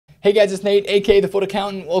Hey guys, it's Nate, aka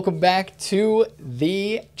TheFutAccountant. Welcome back to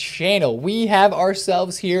the channel. We have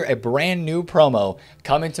ourselves here a brand new promo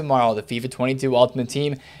coming tomorrow, the FIFA 22 Ultimate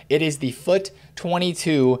Team. It is the FUT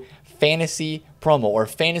 22 Fantasy promo, or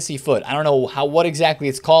Fantasy FUT. I don't know what exactly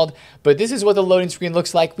it's called, but this is what the loading screen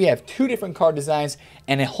looks like. We have two different card designs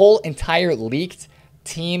and a whole entire leaked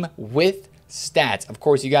team with stats. Of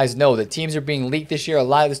course, you guys know that teams are being leaked this year. A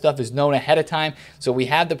lot of the stuff is known ahead of time. So we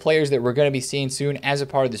have the players that we're going to be seeing soon as a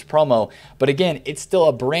part of this promo. But again, it's still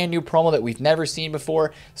a brand new promo that we've never seen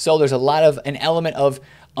before. So there's a lot of an element of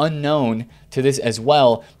unknown to this as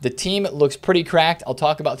well. The team looks pretty cracked. I'll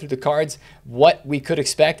talk about through the cards what we could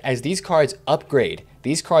expect as these cards upgrade.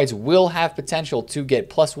 These cards will have potential to get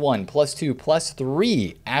 +1, +2,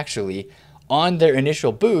 +3 actually on their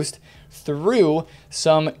initial boost through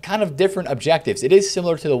some kind of different objectives. It is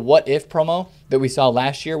similar to the what if promo that we saw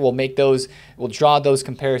last year. We'll draw those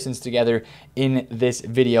comparisons together in this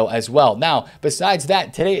video as well. Now, besides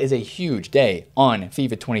that, today is a huge day on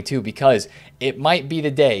FIFA 22 because it might be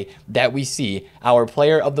the day that we see our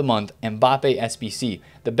player of the month, Mbappe SBC.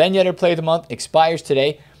 The Ben Yedder player of the month expires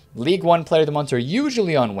today. League One player of the month are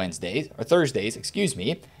usually on Thursdays, excuse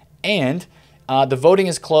me, and the voting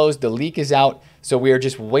is closed, the leak is out, so we are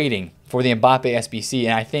just waiting for the Mbappe SBC,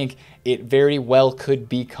 and I think it very well could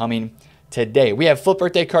be coming today. We have FUT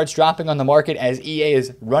birthday cards dropping on the market as EA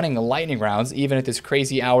is running lightning rounds, even at this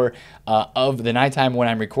crazy hour of the nighttime when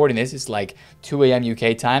I'm recording this. It's like 2 a.m.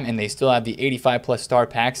 UK time, and they still have the 85+ star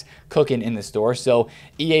packs cooking in the store. So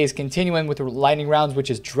EA is continuing with the lightning rounds, which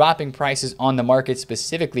is dropping prices on the market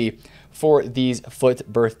specifically for these FUT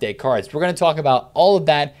birthday cards. We're going to talk about all of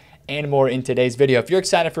that and more in today's video. If you're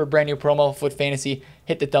excited for a brand new promo, FUT Fantasy,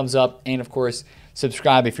 hit the thumbs up and of course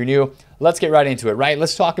subscribe if you're new. Let's get right into it, right?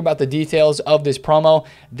 Let's talk about the details of this promo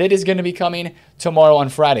that is going to be coming tomorrow on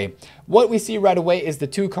Friday. What we see right away is the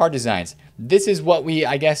two card designs. This is what we,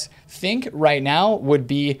 I guess, think right now would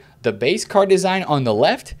be the base card design on the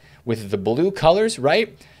left with the blue colors,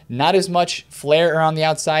 right? Not as much flare around the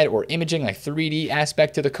outside or imaging, like 3D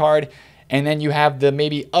aspect to the card. And then you have the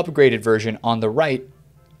maybe upgraded version on the right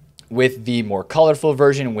with the more colorful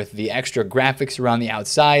version with the extra graphics around the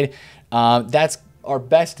outside. That's our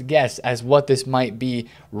best guess as what this might be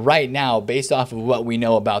right now based off of what we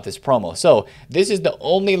know about this promo. So this is the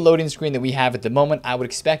only loading screen that we have at the moment. I would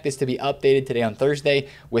expect this to be updated today on Thursday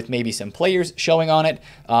with maybe some players showing on it,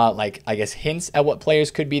 like I guess hints at what players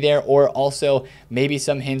could be there, or also maybe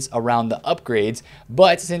some hints around the upgrades.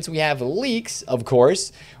 But since we have leaks, of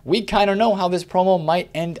course, we kind of know how this promo might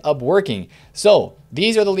end up working. So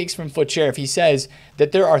these are the leaks from FUT Sheriff. He says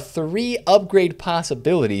that there are 3 upgrade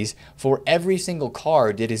possibilities for every single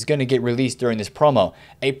card that is going to get released during this promo.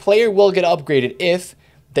 A player will get upgraded if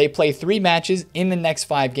they play 3 matches in the next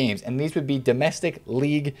 5 games, and these would be domestic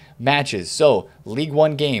league matches. So League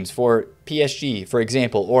One games for PSG, for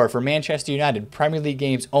example, or for Manchester United, Premier League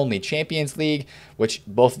games only. Champions League, which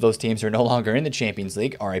both of those teams are no longer in the Champions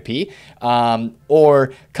League, RIP,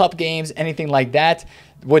 or cup games, anything like that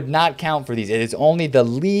would not count for these. It is only the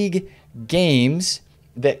league games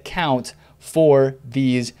that count for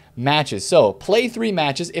these matches. So play 3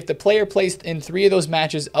 matches. If the player plays in 3 of those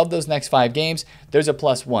matches of those next 5 games, there's a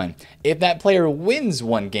 +1. If that player wins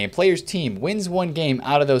 1 game, player's team wins 1 game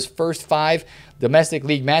out of those first 5 domestic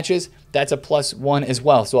league matches, that's a +1 as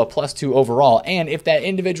well. So a +2 overall. And if that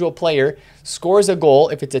individual player scores a goal,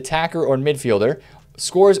 if it's attacker or midfielder,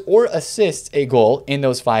 scores or assists a goal in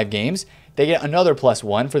those 5 games, they get another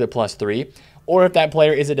 +1 for the +3. Or if that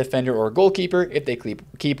player is a defender or a goalkeeper, if they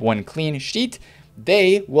keep 1 clean sheet,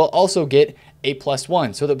 they will also get a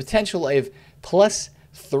 +1. So the potential of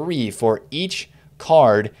 +3 for each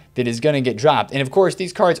card that is going to get dropped. And of course,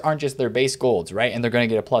 these cards aren't just their base golds, right? And they're going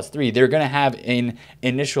to get a +3. They're going to have an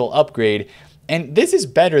initial upgrade. And this is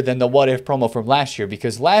better than the what if promo from last year,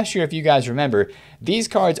 because last year, if you guys remember, these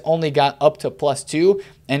cards only got up to +2,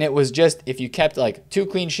 and it was just if you kept like 2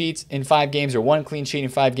 clean sheets in 5 games or 1 clean sheet in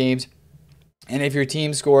 5 games, and if your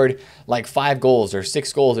team scored like 5 goals or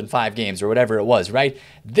 6 goals in 5 games or whatever it was, right?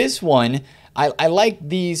 This one, I like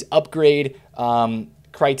these upgrade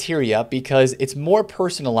criteria because it's more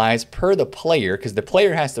personalized per the player, because the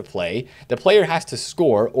player has to play, the player has to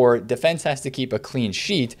score, or defense has to keep a clean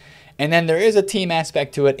sheet. And then there is a team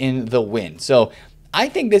aspect to it in the win. So I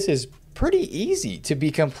think this is pretty easy, to be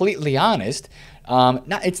completely honest.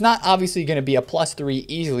 It's not obviously going to be a +3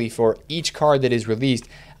 easily for each card that is released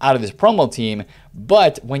out of this promo team,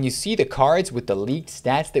 but when you see the cards with the leaked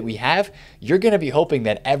stats that we have, you're going to be hoping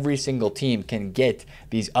that every single team can get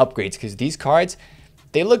these upgrades, because these cards,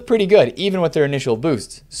 they look pretty good even with their initial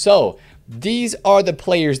boosts. So these are the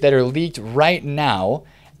players that are leaked right now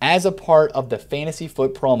as a part of the Fantasy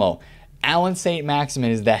FUT promo. Allan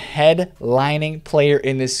Saint-Maximin is the headlining player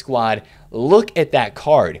in this squad. Look at that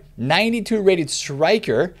card. 92 rated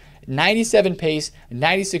striker, 97 pace,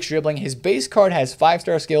 96 dribbling. His base card has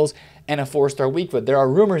 5-star skills and a 4-star weak foot. There are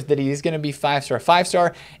rumors that he is going to be 5-star,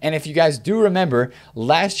 5-star. And if you guys do remember,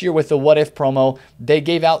 last year with the What If promo, they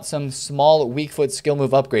gave out some small weak foot skill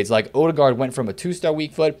move upgrades. Like Odegaard went from a 2-star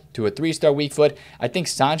weak foot to a 3-star weak foot. I think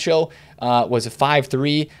Sancho was a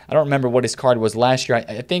 5-3. I don't remember what his card was last year.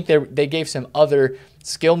 I think they gave some other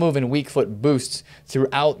skill move and weak foot boosts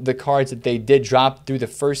throughout the cards that they did drop through the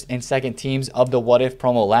first and second teams of the What If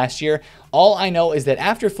promo last year. All I know is that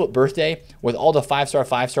after FUT Birthday, with all the 5-star,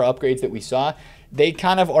 5-star upgrades that we saw, they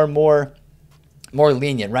kind of are more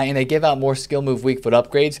lenient, right? And they give out more skill move weak foot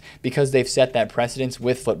upgrades because they've set that precedence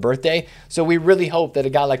with FUT Birthday. So we really hope that a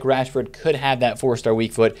guy like Rashford could have that 4-star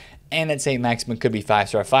weak foot and that Saint-Maximin could be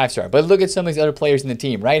 5-star, 5-star. But look at some of these other players in the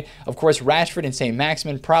team, right? Of course, Rashford and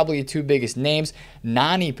Saint-Maximin, probably the two biggest names.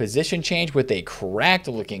 Nani position change with a cracked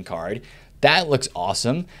looking card. That looks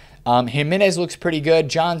awesome. Jimenez looks pretty good.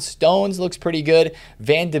 John Stones looks pretty good.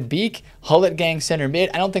 Van de Beek, Hullet Gang center mid.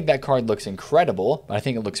 I don't think that card looks incredible, but I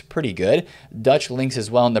think it looks pretty good. Dutch links as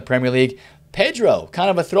well in the Premier League. Pedro, kind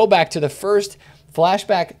of a throwback to the first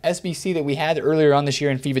flashback SBC that we had earlier on this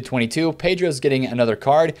year in FIFA 22. Pedro's getting another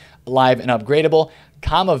card, live and upgradable.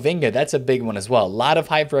 Camavinga, that's a big one as well. A lot of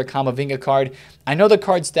hype for a Camavinga card. I know the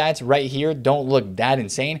card stats right here don't look that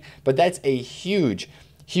insane, but that's a huge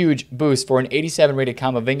boost for an 87 rated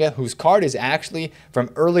Camavinga, whose card is actually from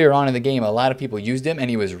earlier on in the game. A lot of people used him and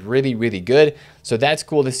he was really good. So that's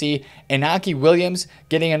cool to see. Inaki Williams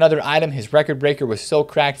getting another item. His record breaker was so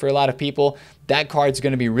cracked for a lot of people. That card's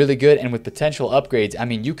going to be really good, and with potential upgrades, I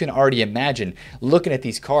mean, you can already imagine looking at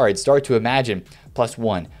these cards, start to imagine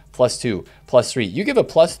 +1, +2, +3. You give a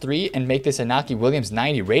 +3 and make this Inaki Williams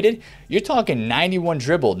 90 rated, you're talking 91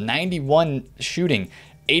 dribble, 91 shooting,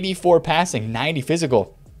 84 passing, 90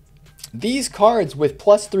 physical. These cards with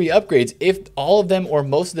 +3 upgrades, if all of them or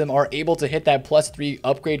most of them are able to hit that +3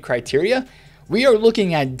 upgrade criteria, we are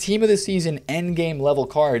looking at team of the season endgame level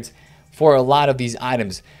cards for a lot of these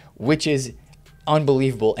items, which is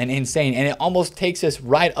unbelievable and insane. And it almost takes us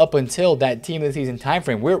right up until that team of the season time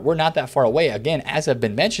frame. We're not that far away, again, as I've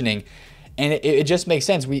been mentioning. And it just makes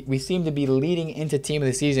sense. We seem to be leading into team of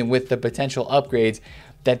the season with the potential upgrades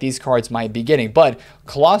that these cards might be getting. But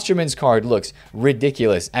Klosterman's card looks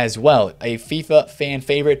ridiculous as well. A FIFA fan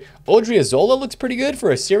favorite. Odriozola looks pretty good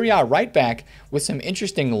for a Serie A right back with some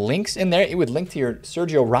interesting links in there. It would link to your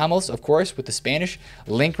Sergio Ramos, of course, with the Spanish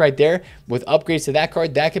link right there. With upgrades to that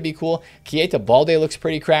card, that could be cool. Keita Balde looks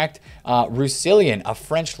pretty cracked. Roussillon, a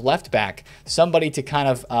French left back. Somebody to kind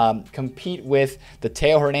of compete with the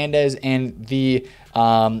Theo Hernandez and the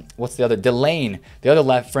what's the other? Delane, the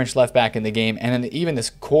other French left back in the game. And then even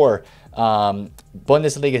this core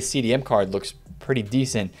Bundesliga CDM card looks pretty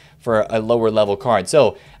decent for a lower level card.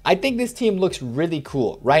 So I think this team looks really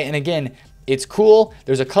cool, right? And again, it's cool.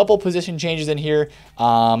 There's a couple position changes in here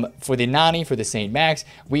for the Nani, for the Saint Max.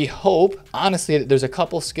 We hope, honestly, that there's a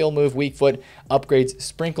couple skill move, weak foot upgrades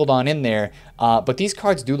sprinkled on in there. But these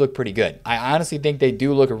cards do look pretty good. I honestly think they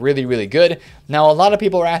do look really good. Now, a lot of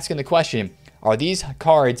people are asking the question, are these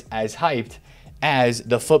cards as hyped as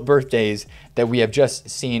the FUT Birthdays that we have just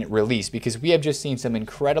seen released? Because we have just seen some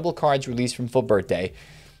incredible cards released from FUT Birthday.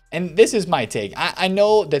 And this is my take. I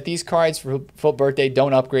know that these cards for FUT Birthday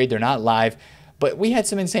don't upgrade. They're not live. But we had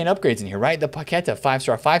some insane upgrades in here, right? The Paqueta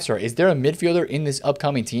 5-star, 5-star. Is there a midfielder in this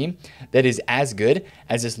upcoming team that is as good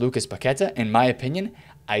as this Lucas Paqueta? In my opinion,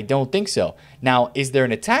 I don't think so. Now, is there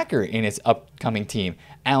an attacker in its upcoming team,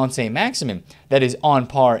 Allan Saint-Maximin, that is on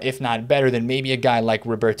par, if not better, than maybe a guy like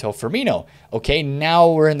Roberto Firmino? Okay, now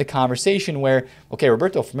we're in the conversation where, okay,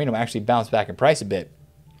 Roberto Firmino actually bounced back in price a bit.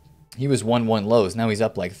 He was 1-1 lows. Now he's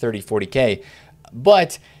up like 30, 40K.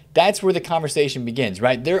 But that's where the conversation begins,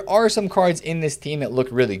 right? There are some cards in this team that look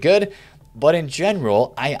really good. But in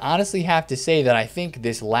general, I honestly have to say that I think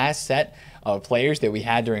this last set of players that we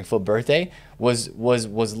had during FUT Birthday was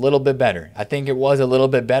a little bit better. I think it was a little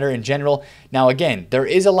bit better in general. Now, again, there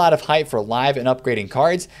is a lot of hype for live and upgrading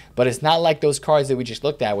cards, but it's not like those cards that we just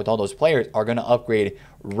looked at with all those players are going to upgrade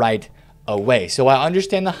right away. So I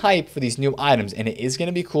understand the hype for these new items, and it is going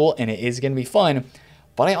to be cool, and it is going to be fun.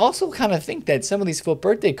 But I also kind of think that some of these FUT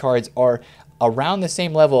Birthday cards are around the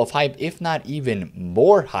same level of hype, if not even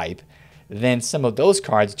more hype, than some of those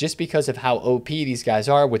cards, just because of how OP these guys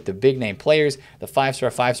are with the big name players, the 5-star,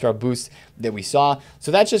 5-star boosts that we saw.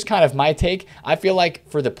 So that's just kind of my take. I feel like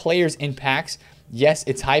for the players in packs, yes,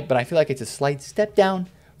 it's hype, but I feel like it's a slight step down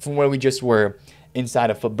from where we just were inside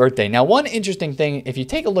of FUT Birthday. Now, one interesting thing, if you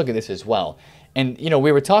take a look at this as well, and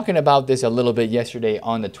we were talking about this a little bit yesterday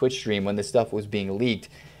on the Twitch stream when this stuff was being leaked.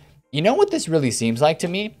 You know what this really seems like to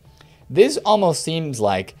me? This almost seems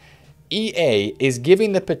like EA is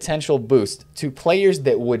giving the potential boost to players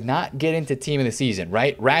that would not get into team of the season,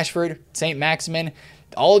 right? Rashford, St. Maximin,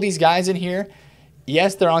 all of these guys in here.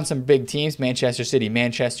 Yes, they're on some big teams, Manchester City,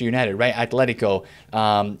 Manchester United, right? Atletico,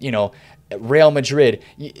 Real Madrid.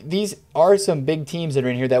 These are some big teams that are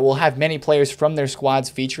in here that will have many players from their squads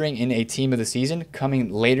featuring in a team of the season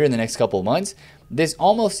coming later in the next couple of months. This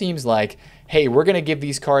almost seems like, hey, we're going to give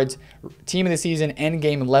these cards team of the season end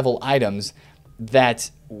game level items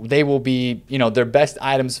that they will be, their best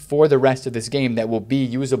items for the rest of this game that will be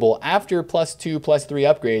usable after +2, +3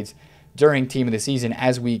 upgrades during team of the season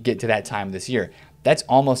as we get to that time this year. That's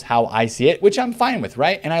almost how I see it, which I'm fine with,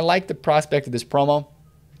 right? And I like the prospect of this promo,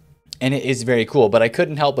 and it is very cool. But I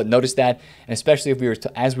couldn't help but notice that, and especially if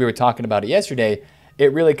as we were talking about it yesterday,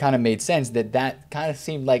 it really kind of made sense that kind of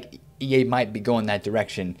seemed like EA might be going that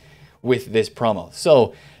direction with this promo.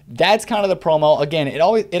 So that's kind of the promo. Again, it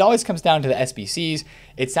always comes down to the SBCs.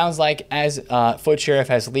 It sounds like, as FUT Sheriff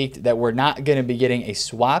has leaked, that we're not going to be getting a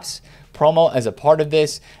swaps promo as a part of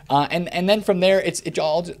this, and then from there, it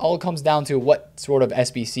all comes down to what sort of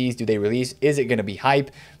SBCs do they release. Is it going to be hype?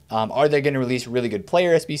 Are they going to release really good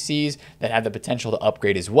player SBCs that have the potential to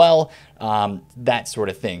upgrade as well? That sort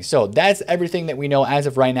of thing. So that's everything that we know as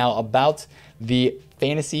of right now about the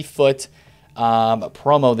Fantasy FUT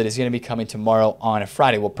promo that is going to be coming tomorrow on a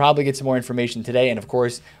Friday. We'll probably get some more information today, and of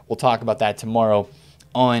course, we'll talk about that tomorrow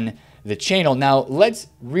on the channel. Now, let's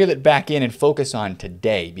reel it back in and focus on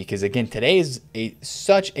today, because again, today is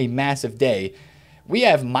such a massive day. We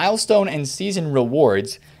have milestone and season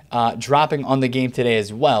rewards dropping on the game today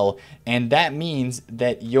as well, and that means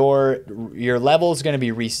that your level is going to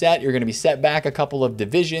be reset. You're going to be set back a couple of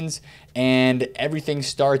divisions, and everything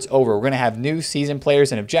starts over. We're going to have new season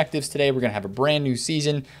players and objectives today. We're going to have a brand new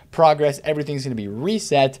season progress. Everything's going to be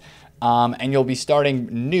reset, and you'll be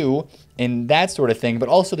starting new in that sort of thing. But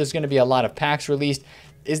also, there's going to be a lot of packs released.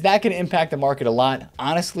 Is that going to impact the market a lot?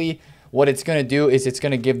 Honestly, what it's going to do is it's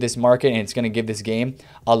going to give this market and it's going to give this game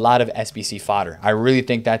a lot of SBC fodder. I really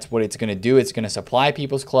think that's what it's going to do. It's going to supply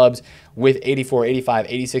people's clubs with 84, 85,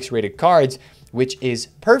 86 rated cards, which is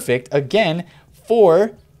perfect, again,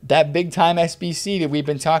 for that big time SBC that we've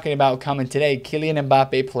been talking about coming today, Kylian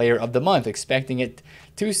Mbappe Player of the Month, expecting it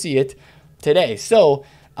to see it today. So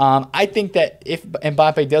I think that if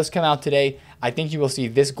Mbappe does come out today, I think you will see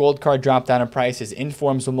this gold card drop down in price. His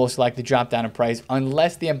informs will most likely drop down in price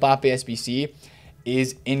unless the Mbappe SBC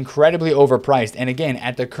is incredibly overpriced. And again,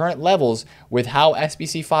 at the current levels with how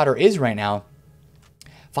SBC fodder is right now,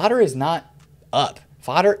 fodder is not up.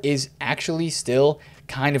 Fodder is actually still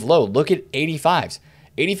kind of low. Look at 85s.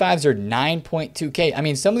 85s are 9.2K. I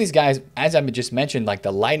mean, some of these guys, as I just mentioned, like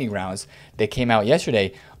the lightning rounds that came out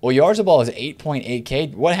yesterday, Oyarzabal is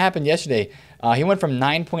 8.8K. What happened yesterday? He went from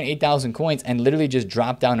 9.8 thousand coins and literally just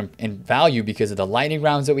dropped down in value because of the lightning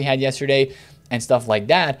rounds that we had yesterday and stuff like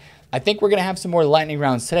that. I think we're going to have some more lightning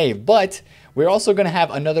rounds today, but we're also going to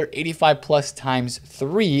have another 85 plus times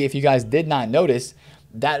 3. If you guys did not notice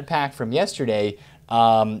that pack from yesterday,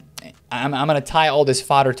 I'm going to tie all this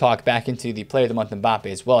fodder talk back into the Player of the Month Mbappe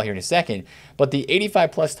as well here in a second. But the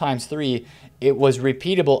 85 plus times 3, it was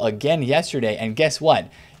repeatable again yesterday. And guess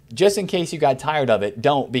what? Just in case you got tired of it,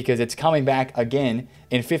 don't, because it's coming back again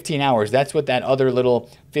in 15 hours. That's what that other little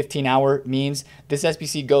 15-hour means. This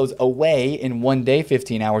SBC goes away in 1 day,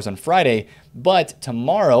 15 hours on Friday. But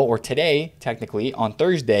tomorrow, or today, technically, on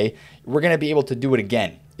Thursday, we're going to be able to do it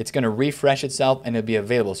again. It's going to refresh itself and it'll be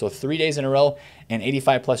available. So 3 days in a row, and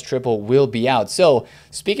 85 plus triple will be out. So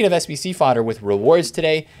speaking of SBC fodder with rewards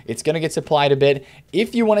today, it's going to get supplied a bit.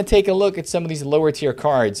 If you want to take a look at some of these lower tier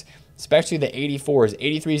cards, especially the 84s,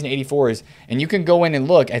 83s, and 84s, and you can go in and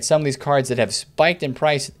look at some of these cards that have spiked in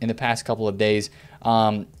price in the past couple of days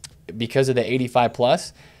because of the 85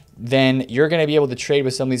 plus, then you're going to be able to trade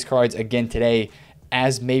with some of these cards again today,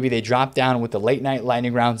 as maybe they drop down with the late night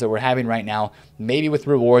lightning rounds that we're having right now, maybe with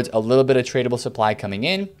rewards, a little bit of tradable supply coming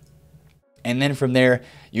in. And then from there,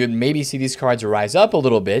 you would maybe see these cards rise up a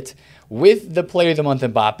little bit with the Player of the Month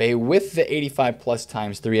Mbappe, with the 85 plus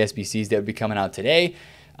times 3 SBCs that would be coming out today.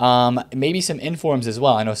 Maybe some informs as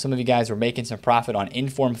well. I know some of you guys were making some profit on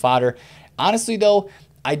inform fodder. Honestly, though,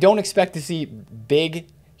 I don't expect to see big,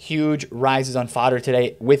 huge rises on fodder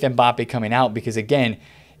today with Mbappe coming out, because again,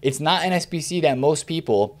 it's not an SBC that most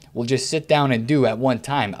people will just sit down and do at one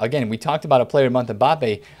time. Again, we talked about a Player of the Month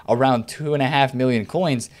Mbappe around 2.5 million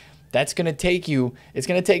coins. That's going to take you, it's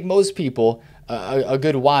going to take most people a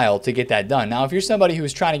good while to get that done. Now, if you're somebody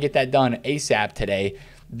who's trying to get that done ASAP today,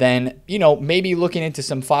 then, you know, maybe looking into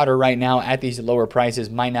some fodder right now at these lower prices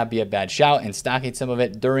might not be a bad shout, and stocking some of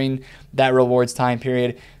it during that rewards time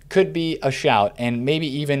period could be a shout. And maybe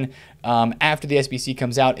even after the SBC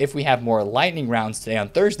comes out, if we have more lightning rounds today on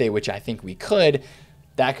Thursday, which I think we could,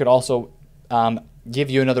 that could also give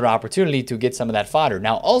you another opportunity to get some of that fodder.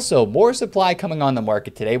 Now, also, more supply coming on the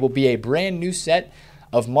market today will be a brand new set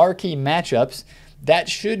of marquee matchups. That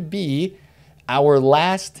should be our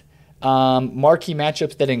last marquee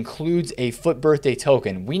matchups that includes a FUT birthday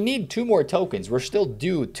token. We need 2 more tokens. We're still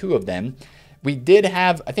due 2 of them. We did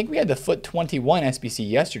have, I think we had the FUT 21 SBC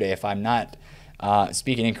yesterday, if I'm not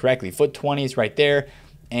speaking incorrectly. FUT 20 is right there,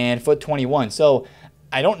 and FUT 21. So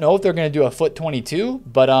I don't know if they're going to do a FUT 22,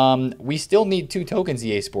 but we still need 2 tokens,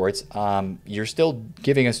 EA Sports. You're still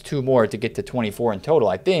giving us 2 more to get to 24 in total,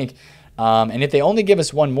 I think. And if they only give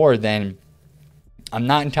us 1 more, then I'm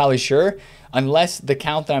not entirely sure, unless the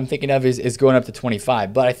count that I'm thinking of is going up to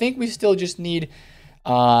 25. But I think we still just need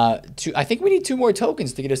I think we need 2 more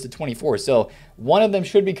tokens to get us to 24. So one of them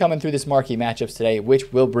should be coming through this marquee matchups today,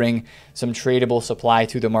 which will bring some tradable supply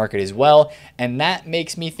to the market as well. And that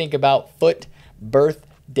makes me think about FUT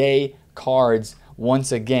birthday cards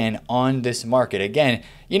once again on this market. Again,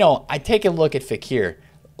 you know, I take a look at Fakir.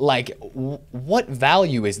 Like, what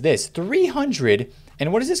value is this? 300,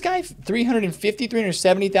 and what is this guy? 350,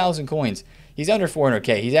 370,000 coins. He's under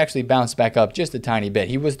 400K. He's actually bounced back up just a tiny bit.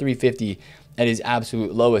 He was 350 at his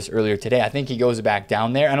absolute lowest earlier today. I think he goes back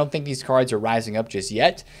down there. I don't think these cards are rising up just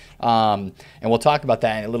yet. And we'll talk about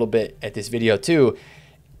that in a little bit at this video too.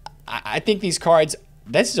 I think these cards,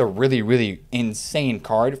 this is a really, really insane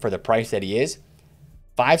card for the price that he is.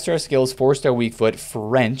 5-star skills, 4-star weak foot,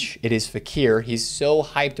 French. It is Fakir. He's so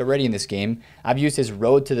hyped already in this game. I've used his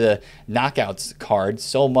Road to the Knockouts card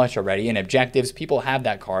so much already. And objectives, people have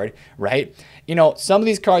that card, right? You know, some of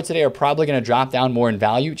these cards today are probably going to drop down more in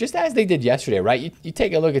value, just as they did yesterday, right? You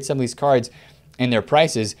take a look at some of these cards and their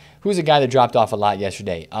prices. Who's a guy that dropped off a lot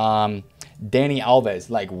yesterday? Dani Alves.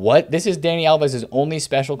 Like, what? This is Dani Alves' only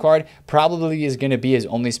special card. Probably is going to be his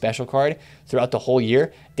only special card throughout the whole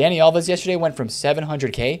year. Dani Alves yesterday went from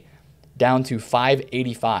 700K down to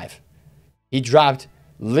 585. He dropped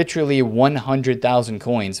literally 100,000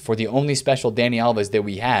 coins for the only special Dani Alves that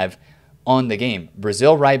we have on the game.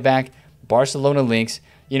 Brazil right back, Barcelona links.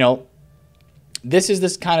 You know, this is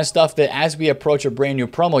this kind of stuff that as we approach a brand new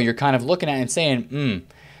promo, you're kind of looking at and saying,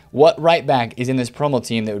 what right back is in this promo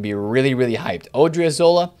team that would be really, really hyped?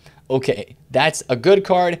 Odriozola, okay, that's a good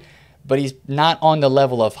card, but he's not on the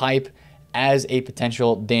level of hype as a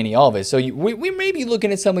potential Dani Alves. So we may be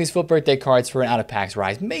looking at some of these FUT birthday cards for an out-of-packs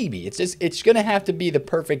rise. Maybe. It's going to have to be the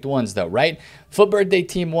perfect ones, though, right? FUT birthday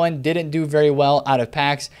team 1 didn't do very well out of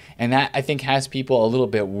packs, and that, I think, has people a little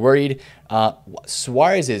bit worried.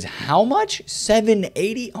 Suarez is how much?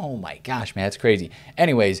 780? Oh, my gosh, man, that's crazy.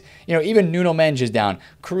 Anyways, you know, even Nuno Mendes is down.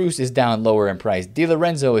 Cruz is down lower in price. Di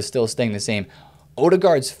Lorenzo is still staying the same.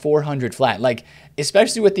 Odegaard's 400 flat. Like,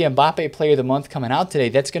 especially with the Mbappe Player of the Month coming out today,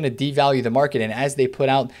 that's going to devalue the market. And as they put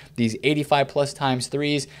out these 85 plus times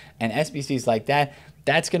 3s and SBCs like that,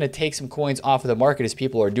 that's going to take some coins off of the market as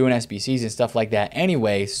people are doing SBCs and stuff like that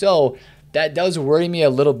anyway. So that does worry me a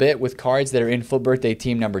little bit with cards that are in FUT birthday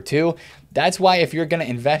team number 2. That's why if you're going to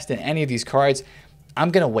invest in any of these cards,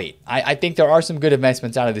 I'm going to wait. I think there are some good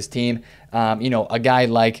investments out of this team. You know, a guy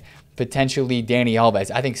like potentially Dani Alves.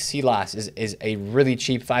 I think Silas is a really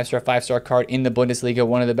cheap 5-star card in the Bundesliga,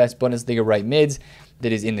 one of the best Bundesliga right mids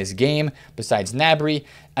that is in this game, besides Gnabry.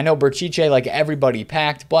 I know Berchiche, like everybody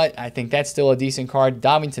packed, but I think that's still a decent card.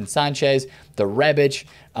 Davinson Sanchez, the Rebic,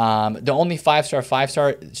 the only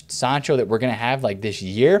 5-star Sancho that we're going to have like this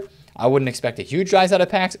year. I wouldn't expect a huge rise out of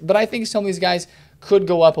packs, but I think some of these guys could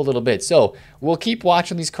go up a little bit. So we'll keep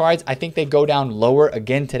watching these cards. I think they go down lower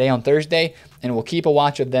again today on Thursday, and we'll keep a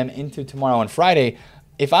watch of them into tomorrow on Friday.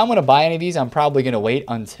 If I'm going to buy any of these, I'm probably going to wait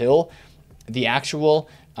until the actual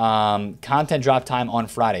content drop time on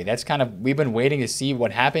Friday. That's kind of, we've been waiting to see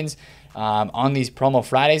what happens on these promo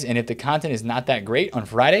Fridays, and if the content is not that great on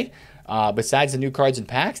Friday, besides the new cards and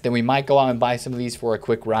packs, then we might go out and buy some of these for a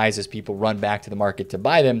quick rise as people run back to the market to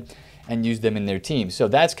buy them and use them in their team. So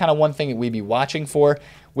that's kind of one thing that we'd be watching for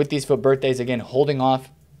with these FUT birthdays. Again, holding off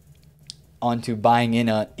onto buying in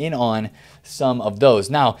on some of those.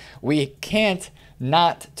 Now, we can't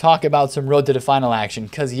not talk about some Road to the Final action,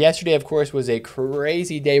 because yesterday, of course, was a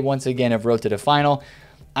crazy day once again of Road to the Final.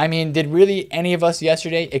 I mean, did really any of us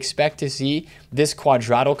yesterday expect to see this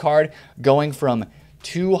Cuadrado card going from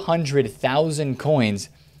 200,000 coins?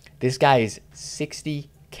 This guy is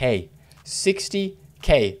 60K.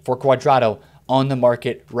 60K for Cuadrado on the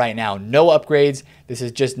market right now. No upgrades. This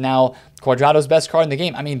is just now Cuadrado's best card in the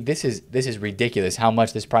game. I mean, this is ridiculous how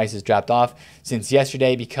much this price has dropped off since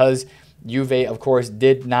yesterday, because Juve, of course,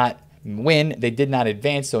 did not win. They did not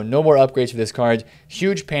advance, so no more upgrades for this card.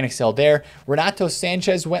 Huge panic sell there. Renato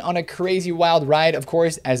Sanchez went on a crazy wild ride, of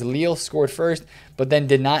course, as Lille scored first, but then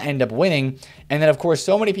did not end up winning. And then, of course,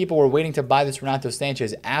 so many people were waiting to buy this Renato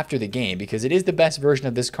Sanchez after the game because it is the best version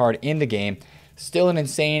of this card in the game. Still an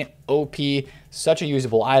insane OP, such a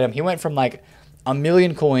usable item. He went from like 1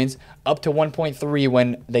 million coins up to 1.3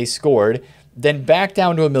 when they scored, then back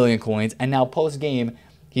down to 1 million coins, and now post-game,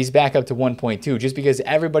 he's back up to 1.2 just because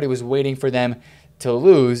everybody was waiting for them to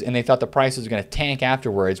lose and they thought the price was going to tank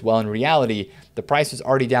afterwards. Well, in reality, the price was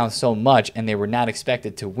already down so much and they were not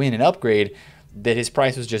expected to win an upgrade that his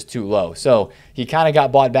price was just too low. So he kind of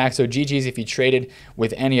got bought back. So GG's if you traded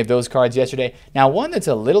with any of those cards yesterday. Now, one that's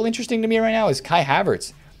a little interesting to me right now is Kai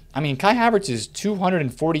Havertz. I mean, Kai Havertz is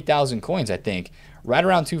 240,000 coins, I think. Right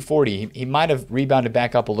around 240. He might have rebounded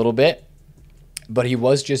back up a little bit, but he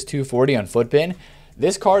was just 240 on FUTPin.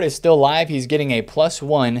 This card is still live. He's getting a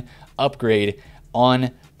 +1 upgrade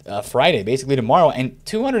on Friday, basically tomorrow, and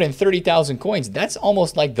 230,000 coins. That's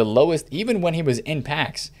almost like the lowest, even when he was in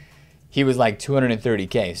packs. He was like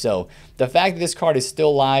 230K. So the fact that this card is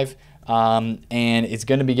still live and it's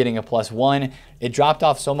going to be getting a +1, it dropped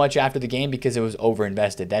off so much after the game because it was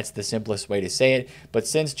overinvested. That's the simplest way to say it. But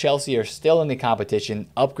since Chelsea are still in the competition,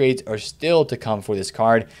 upgrades are still to come for this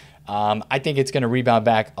card. I think it's going to rebound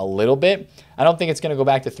back a little bit. I don't think it's going to go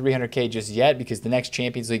back to 300K just yet because the next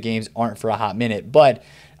Champions League games aren't for a hot minute. But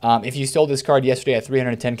if you sold this card yesterday at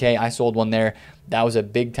 310K, I sold one there. That was a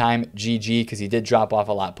big time GG because he did drop off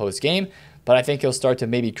a lot post game. But I think he'll start to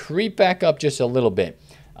maybe creep back up just a little bit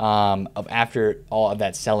after all of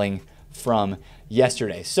that selling from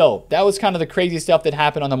yesterday. So that was kind of the crazy stuff that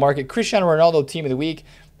happened on the market. Cristiano Ronaldo team of the week.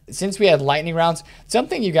 Since we had lightning rounds,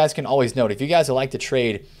 something you guys can always note, if you guys would like to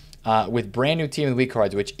trade with brand new team of the week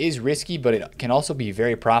cards, which is risky, but it can also be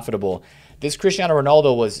very profitable. This Cristiano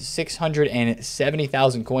Ronaldo was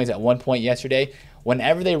 670,000 coins at one point yesterday.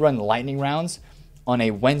 Whenever they run lightning rounds on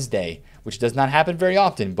a Wednesday, which does not happen very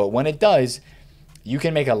often, but when it does, you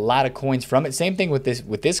can make a lot of coins from it. Same thing with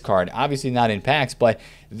this card, obviously not in packs, but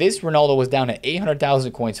this Ronaldo was down to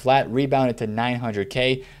 800,000 coins flat, rebounded to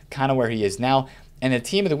 900K, kind of where he is now. And the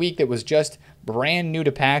team of the week that was just brand new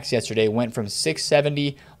to packs yesterday went from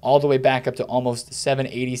 670 all the way back up to almost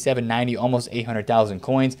 780, 790, almost 800,000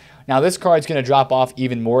 coins. Now this card's going to drop off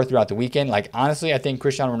even more throughout the weekend. Like honestly, I think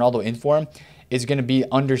Cristiano Ronaldo in form is going to be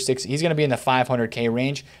under 6. He's going to be in the 500K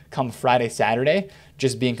range come Friday, Saturday.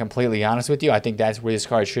 Just being completely honest with you, I think that's where this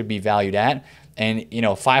card should be valued at. And, you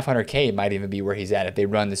know, 500K might even be where he's at if they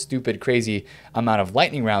run the stupid, crazy amount of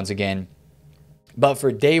lightning rounds again. But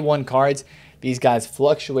for day one cards, these guys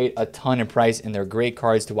fluctuate a ton in price, and they're great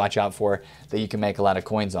cards to watch out for that you can make a lot of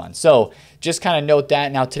coins on. So just kind of note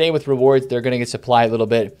that. Now today with rewards, they're going to get supplied a little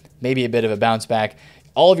bit, maybe a bit of a bounce back.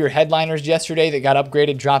 All of your headliners yesterday that got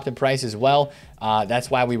upgraded dropped in price as well.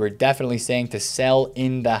 That's why we were definitely saying to sell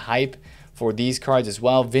in the hype for these cards as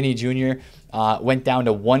well. Vinny Jr. Went down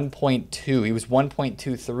to 1.2. He was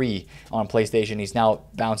 1.23 on PlayStation. He's now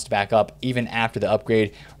bounced back up even after the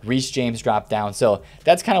upgrade. Reece James dropped down. So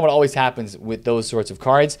that's kind of what always happens with those sorts of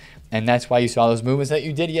cards. And that's why you saw those movements that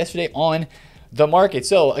you did yesterday on the market.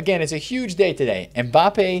 So again, it's a huge day today.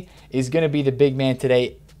 Mbappe is going to be the big man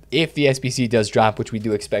today if the SBC does drop, which we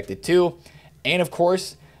do expect it to. And of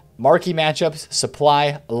course, marquee matchups,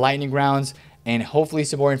 supply, lightning rounds, and hopefully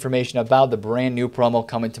some more information about the brand new promo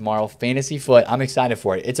coming tomorrow, Fantasy FUT. I'm excited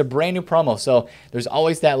for it. It's a brand new promo, so there's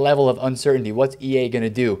always that level of uncertainty. What's EA going to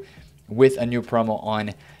do with a new promo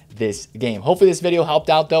on this game? Hopefully this video helped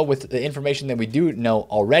out, though, with the information that we do know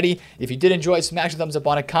already. If you did enjoy it, smash the thumbs up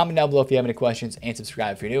on it. Comment down below if you have any questions, and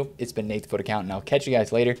subscribe if you're new. It's been Nate, TheFutAccountant, and I'll catch you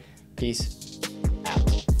guys later. Peace.